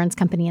Casualty Insurance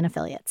Company and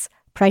Affiliates.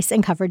 Price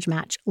and coverage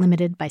match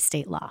limited by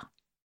state law.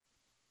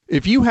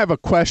 If you have a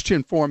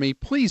question for me,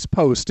 please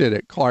post it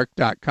at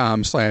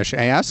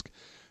clark.com/ask.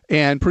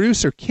 And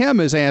producer Kim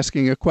is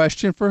asking a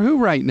question for who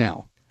right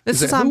now?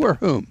 This is it who or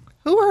whom?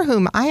 Who or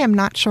whom? I am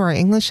not sure.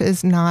 English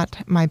is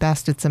not my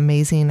best. It's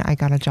amazing I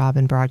got a job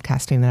in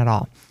broadcasting at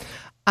all.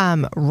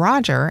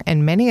 Roger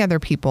and many other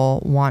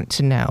people want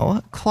to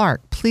know, Clark,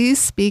 please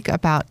speak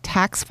about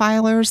tax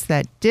filers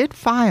that did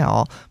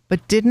file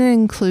but didn't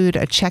include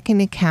a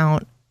checking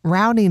account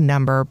routing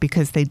number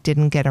because they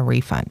didn't get a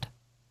refund.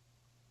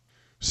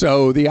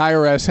 So the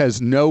IRS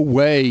has no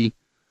way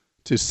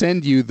to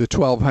send you the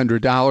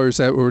 $1,200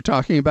 that we were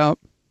talking about?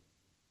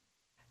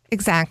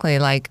 Exactly.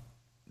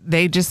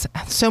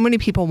 So many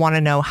people want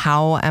to know,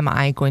 how am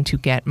I going to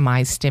get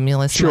my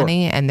stimulus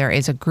money? And there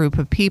is a group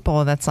of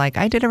people that's like,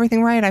 I did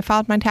everything right. I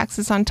filed my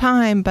taxes on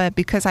time, but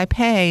because I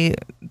pay,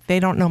 they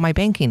don't know my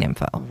banking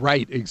info.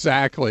 Right,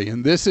 exactly.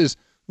 And this is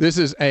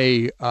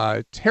a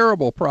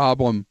terrible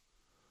problem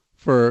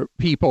for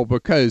people,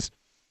 because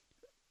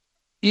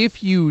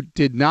if you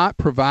did not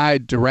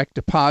provide direct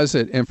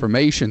deposit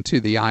information to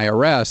the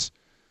IRS,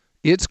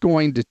 it's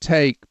going to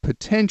take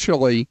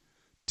potentially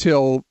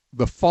till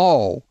the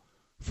fall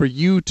for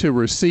you to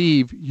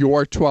receive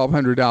your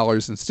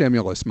 $1,200 in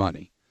stimulus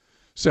money.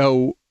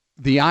 So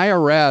the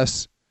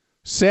IRS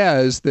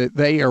says that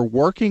they are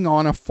working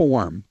on a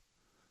form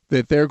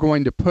that they're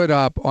going to put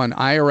up on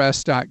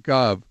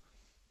irs.gov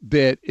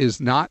that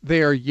is not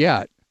there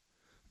yet,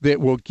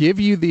 that will give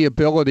you the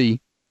ability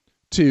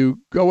to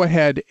go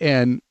ahead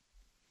and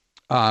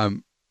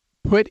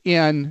put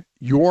in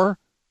your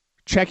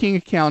checking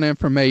account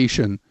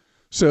information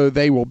so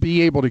they will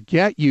be able to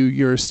get you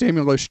your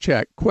stimulus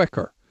check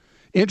quicker.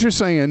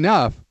 Interestingly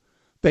enough,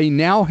 they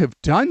now have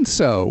done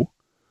so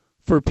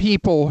for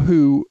people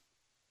who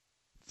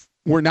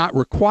were not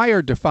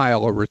required to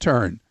file a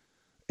return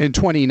in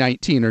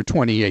 2019 or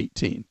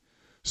 2018.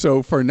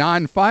 So for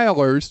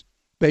non-filers,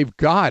 they've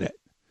got it.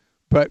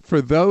 But for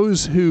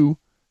those who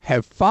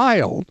have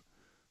filed,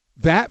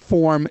 that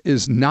form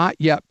is not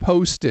yet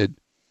posted.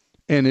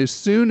 And as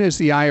soon as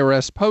the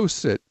IRS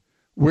posts it,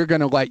 we're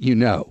going to let you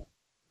know.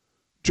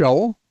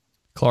 Joel?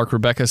 Clark,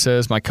 Rebecca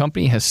says, my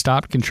company has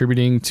stopped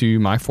contributing to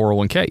my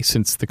 401k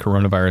since the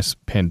coronavirus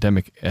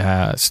pandemic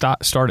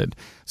started.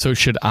 So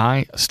should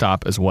I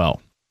stop as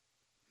well?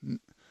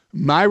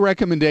 My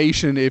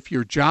recommendation, if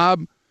your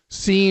job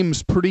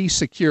seems pretty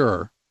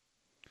secure,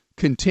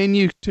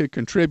 continue to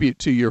contribute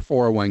to your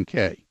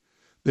 401k.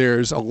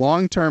 There's a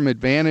long-term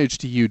advantage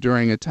to you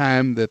during a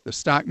time that the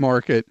stock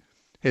market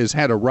has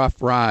had a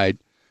rough ride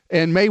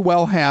and may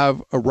well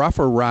have a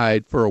rougher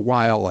ride for a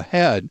while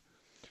ahead,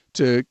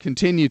 to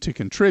continue to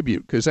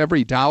contribute, because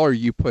every dollar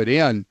you put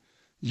in,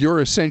 you're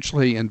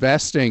essentially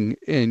investing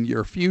in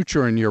your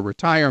future and your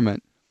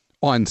retirement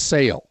on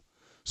sale.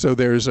 So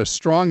there's a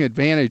strong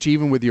advantage,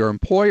 even with your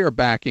employer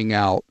backing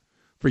out,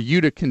 for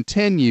you to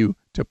continue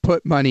to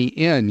put money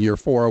in your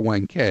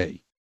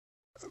 401k.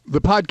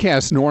 The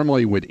podcast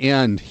normally would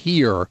end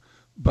here,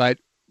 but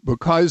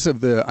because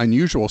of the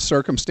unusual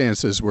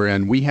circumstances we're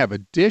in, we have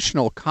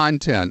additional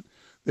content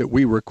that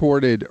we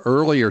recorded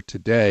earlier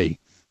today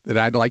that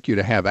I'd like you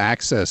to have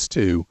access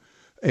to.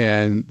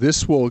 And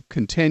this will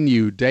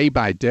continue day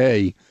by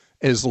day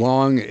as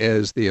long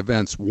as the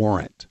events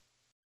warrant.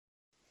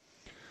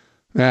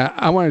 Now,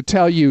 I want to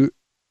tell you,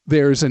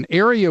 there's an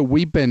area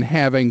we've been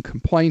having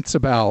complaints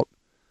about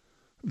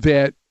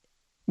that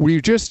we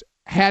just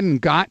hadn't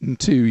gotten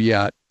to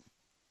yet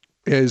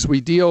as we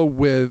deal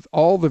with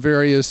all the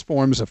various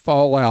forms of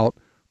fallout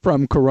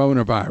from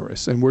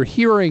coronavirus. And we're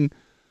hearing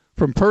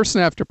from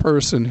person after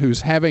person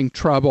who's having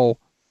trouble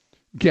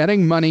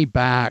getting money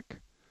back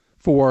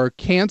for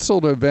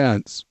canceled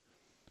events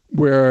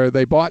where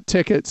they bought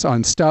tickets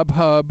on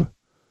StubHub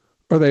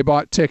or they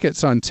bought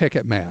tickets on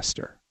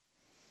Ticketmaster.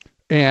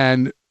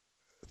 And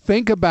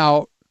think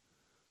about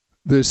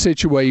the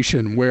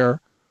situation where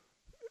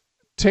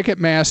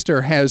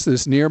Ticketmaster has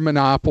this near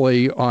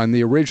monopoly on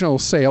the original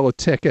sale of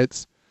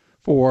tickets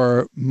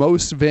for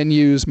most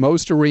venues,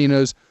 most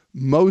arenas,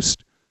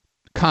 most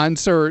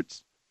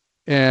concerts,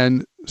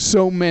 and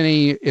so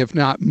many, if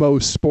not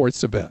most,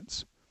 sports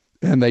events.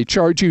 And they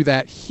charge you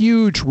that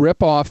huge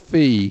rip-off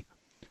fee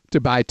to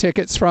buy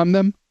tickets from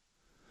them.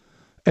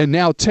 And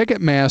now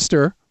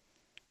Ticketmaster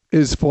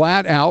is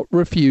flat out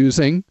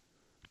refusing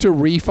to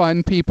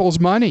refund people's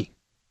money.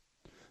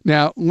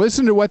 Now,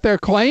 listen to what they're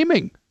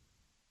claiming.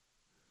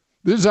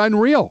 This is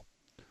unreal.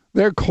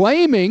 They're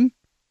claiming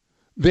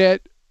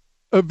that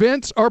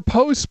events are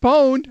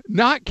postponed,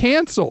 not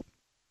canceled.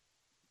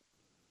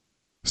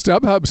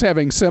 StubHub's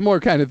having similar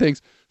kind of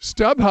things.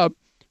 StubHub,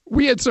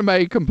 we had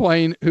somebody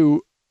complain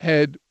who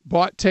had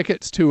bought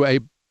tickets to a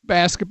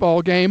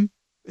basketball game,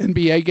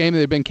 NBA game that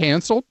had been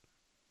canceled.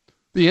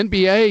 The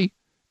NBA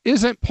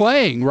isn't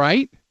playing,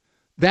 right?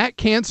 That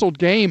canceled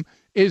game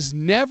is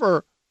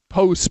never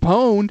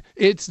postponed.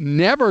 It's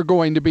never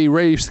going to be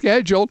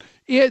rescheduled.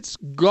 It's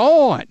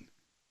gone.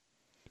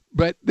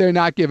 But they're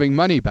not giving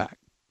money back.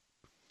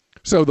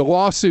 So the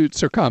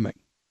lawsuits are coming.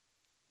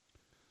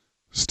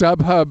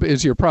 StubHub,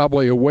 as you're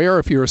probably aware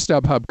if you're a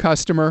StubHub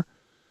customer,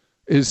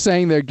 is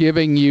saying they're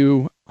giving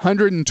you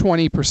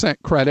 120%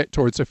 credit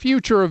towards a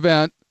future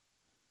event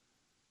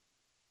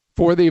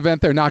for the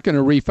event they're not going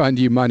to refund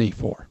you money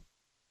for.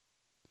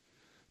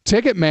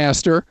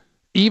 Ticketmaster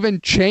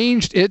even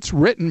changed its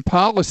written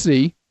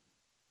policy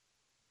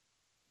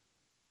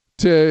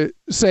to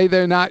say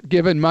they're not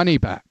giving money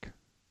back.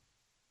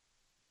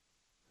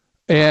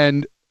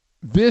 And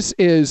this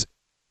is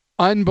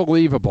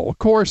unbelievable. Of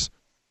course,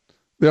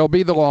 there'll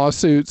be the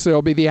lawsuits,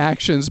 there'll be the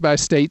actions by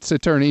states'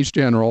 attorneys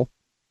general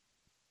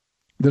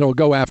that'll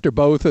go after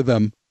both of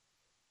them.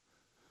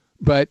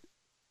 But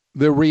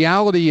the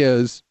reality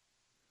is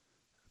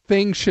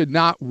things should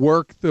not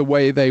work the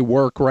way they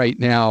work right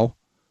now,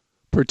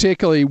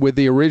 particularly with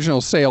the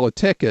original sale of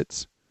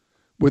tickets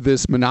with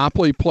this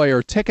monopoly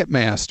player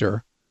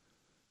Ticketmaster.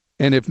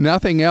 And if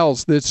nothing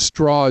else, this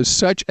draws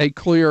such a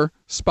clear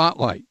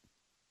spotlight.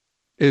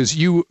 As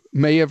you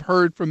may have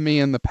heard from me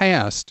in the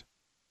past,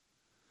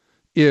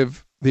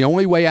 if the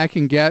only way I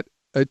can get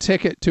a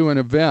ticket to an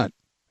event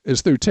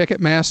is through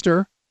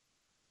Ticketmaster,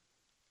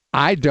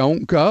 I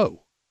don't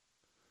go.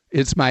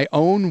 It's my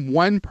own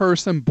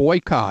one-person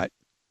boycott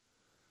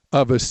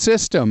of a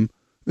system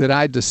that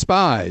I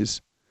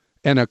despise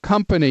and a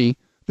company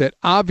that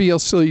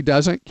obviously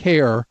doesn't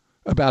care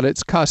about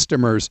its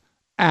customers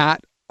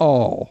at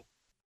all.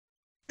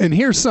 And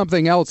here's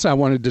something else I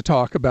wanted to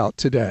talk about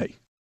today.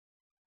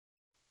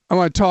 I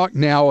want to talk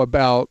now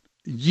about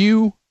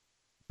you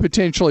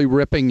potentially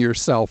ripping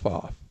yourself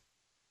off.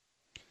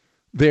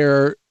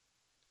 There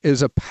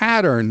is a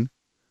pattern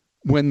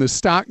when the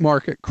stock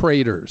market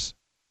craters,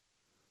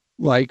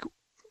 like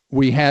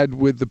we had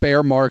with the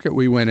bear market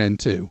we went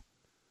into,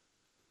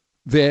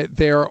 that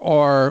there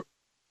are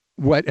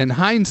what in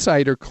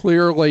hindsight are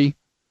clearly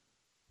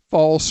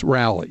false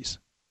rallies,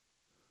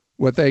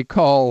 what they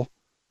call,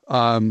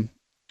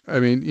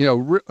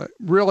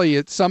 really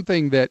it's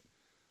something that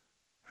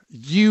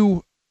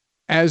you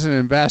as an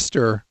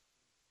investor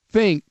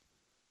think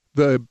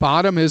the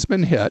bottom has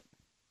been hit,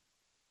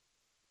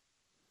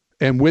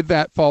 and with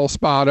that false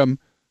bottom,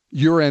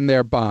 you're in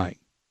there buying.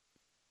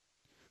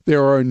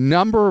 There are a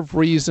number of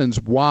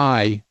reasons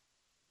why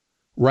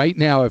right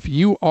now, if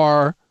you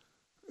are,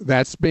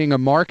 that's being a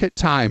market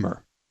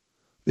timer,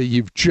 that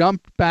you've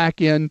jumped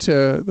back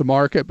into the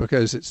market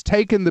because it's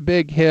taken the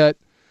big hit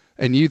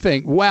and you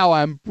think, wow,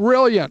 I'm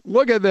brilliant.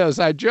 Look at this.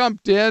 I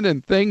jumped in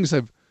and things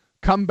have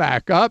come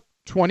back up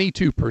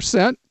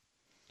 22%.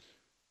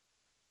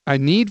 I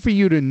need for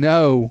you to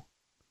know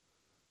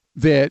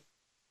that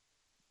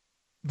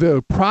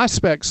the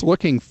prospects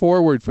looking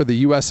forward for the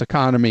U.S.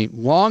 economy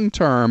long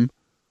term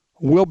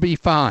will be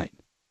fine.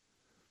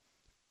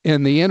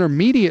 In the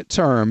intermediate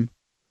term,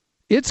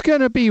 it's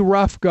going to be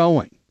rough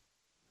going.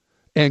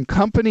 And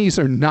companies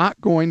are not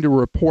going to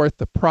report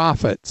the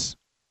profits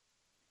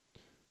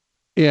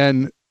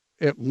in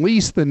at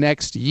least the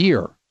next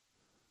year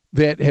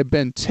that have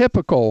been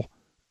typical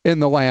in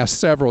the last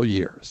several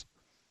years.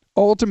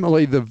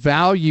 Ultimately, the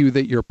value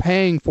that you're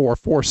paying for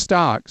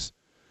stocks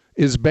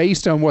is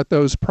based on what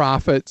those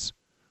profits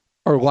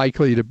are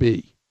likely to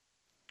be.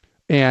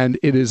 And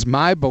it is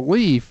my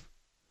belief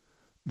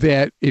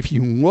that if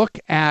you look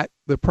at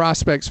the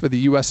prospects for the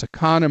U.S.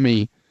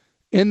 economy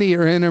in the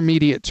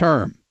intermediate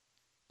term,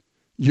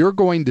 you're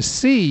going to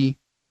see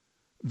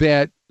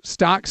that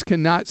stocks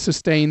cannot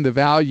sustain the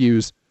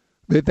values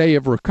that they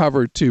have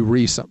recovered to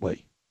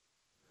recently.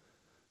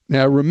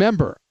 Now,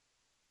 remember,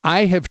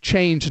 I have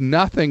changed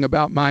nothing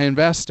about my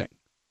investing.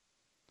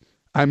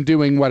 I'm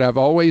doing what I've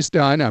always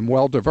done. I'm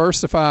well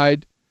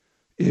diversified.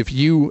 If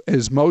you,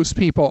 as most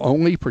people,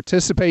 only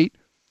participate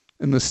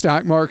in the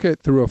stock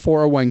market through a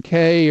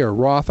 401k or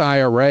Roth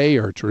IRA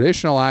or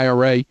traditional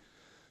IRA,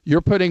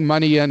 you're putting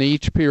money in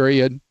each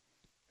period.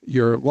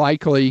 You're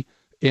likely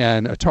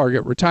in a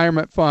target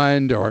retirement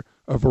fund or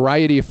a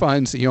variety of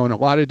funds. You own a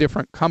lot of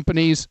different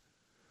companies.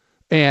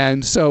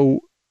 And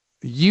so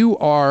you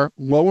are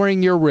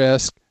lowering your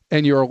risk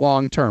and you're a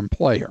long-term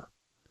player.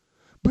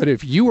 But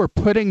if you are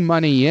putting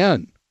money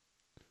in,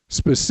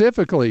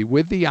 specifically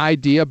with the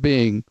idea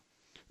being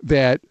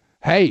that,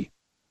 hey,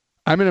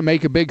 I'm going to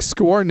make a big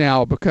score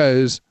now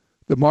because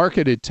the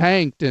market had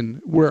tanked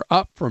and we're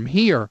up from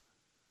here,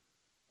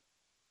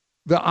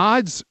 the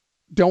odds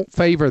don't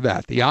favor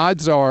that. The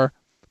odds are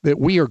that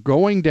we are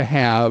going to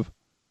have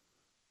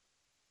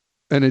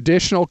an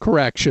additional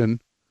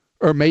correction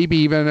or maybe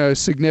even a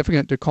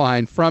significant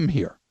decline from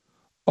here.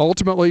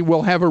 Ultimately,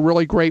 we'll have a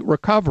really great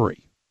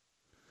recovery.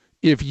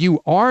 If you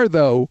are,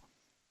 though,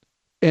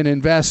 an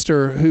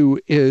investor who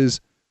is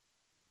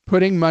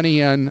putting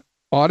money in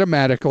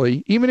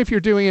automatically, even if you're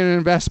doing an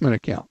investment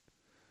account,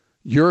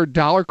 you're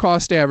dollar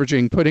cost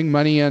averaging, putting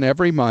money in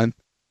every month,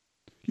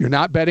 you're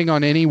not betting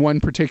on any one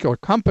particular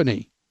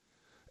company,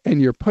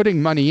 and you're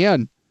putting money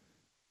in,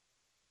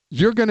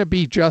 you're going to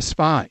be just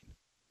fine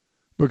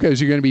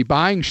because you're going to be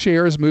buying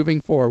shares moving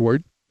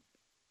forward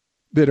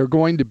that are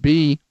going to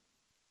be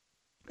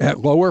at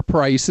lower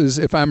prices,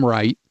 if I'm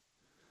right.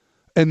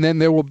 And then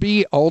there will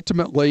be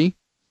ultimately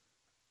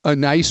a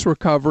nice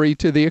recovery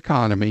to the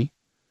economy.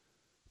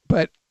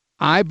 But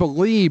I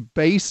believe,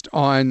 based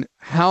on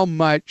how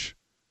much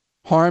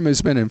harm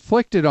has been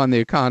inflicted on the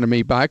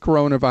economy by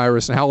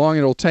coronavirus and how long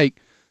it'll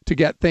take to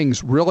get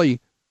things really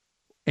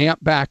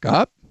amped back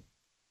up,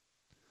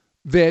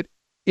 that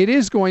it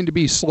is going to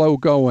be slow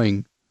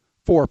going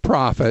for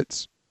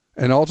profits.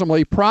 And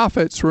ultimately,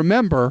 profits,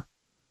 remember,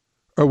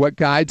 are what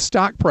guides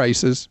stock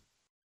prices.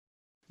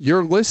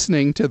 You're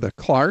listening to The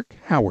Clark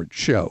Howard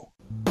Show.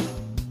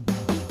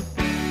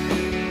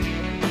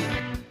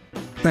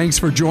 Thanks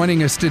for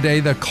joining us today.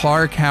 The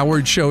Clark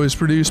Howard Show is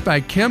produced by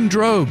Kim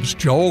Drobes,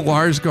 Joel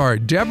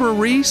Larsgaard, Deborah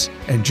Reese,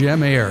 and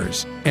Jim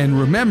Ayers. And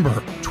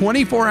remember,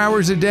 24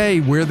 hours a day,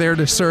 we're there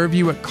to serve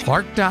you at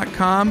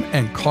Clark.com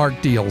and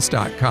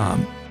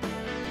ClarkDeals.com.